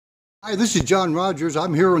Hi, this is John Rogers.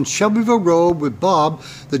 I'm here on Shelbyville Road with Bob,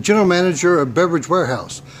 the general manager of Beverage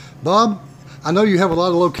Warehouse. Bob, I know you have a lot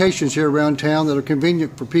of locations here around town that are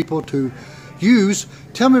convenient for people to use.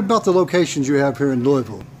 Tell me about the locations you have here in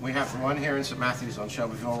Louisville. We have one here in St. Matthews on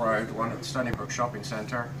Shelbyville Road, one at Stony Brook Shopping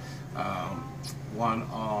Center, one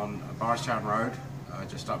on Barstown Road,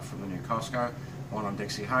 just up from the new Costco, one on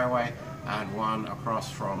Dixie Highway, and one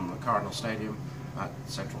across from the Cardinal Stadium at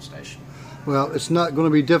Central Station. Well, it's not going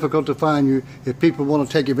to be difficult to find you if people want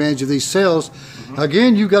to take advantage of these sales.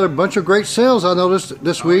 Again, you've got a bunch of great sales I noticed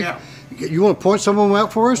this week. Yeah. You want to point some of them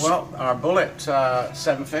out for us? Well, our Bullet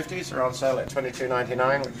 750s are on sale at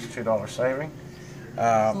 $22.99, which is $2 saving.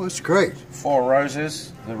 Oh, that's great. Four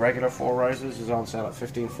Roses, the regular Four Roses is on sale at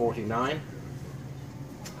 $15.49.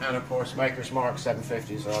 And of course, Maker's Mark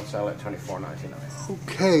 750s are on sale at $24.99.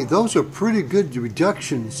 Okay, those are pretty good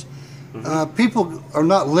reductions. People are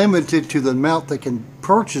not limited to the amount they can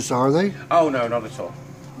purchase, are they? Oh, no, not at all.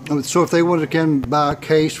 So if they wanted to buy a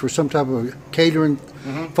case for some type of catering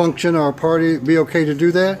function or a party, it'd be okay to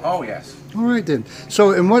do that? Oh, yes. All right, then.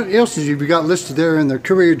 So, and what else have you got listed there in the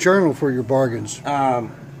Courier Journal for your bargains?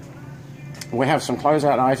 We have some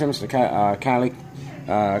closeout items. The Cali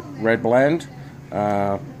Red Blend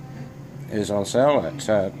is on sale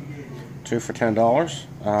at 2 for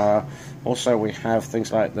 $10. Also, we have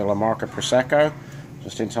things like the La Marca Prosecco,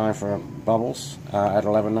 just in time for bubbles, at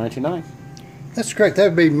 $11.99. That's great. That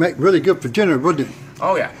would be really good for dinner, wouldn't it?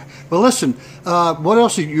 Oh, yeah. Well, listen, what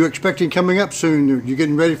else are you expecting coming up soon? Are you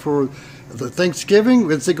getting ready for the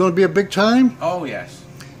Thanksgiving? Is it going to be a big time? Oh, yes.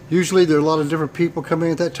 Usually there are a lot of different people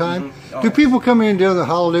coming at that time. Oh, Do yes. people come in during the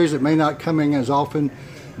holidays that may not come in as often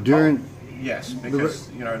during... Yes, because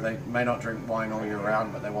they may not drink wine all year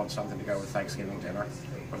round, but they want something to go with Thanksgiving dinner,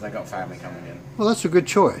 or if they got family coming in. Well, that's a good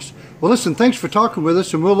choice. Well, listen, thanks for talking with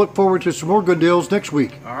us, and we'll look forward to some more good deals next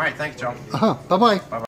week. All right, thanks, John. Bye-bye. Bye-bye.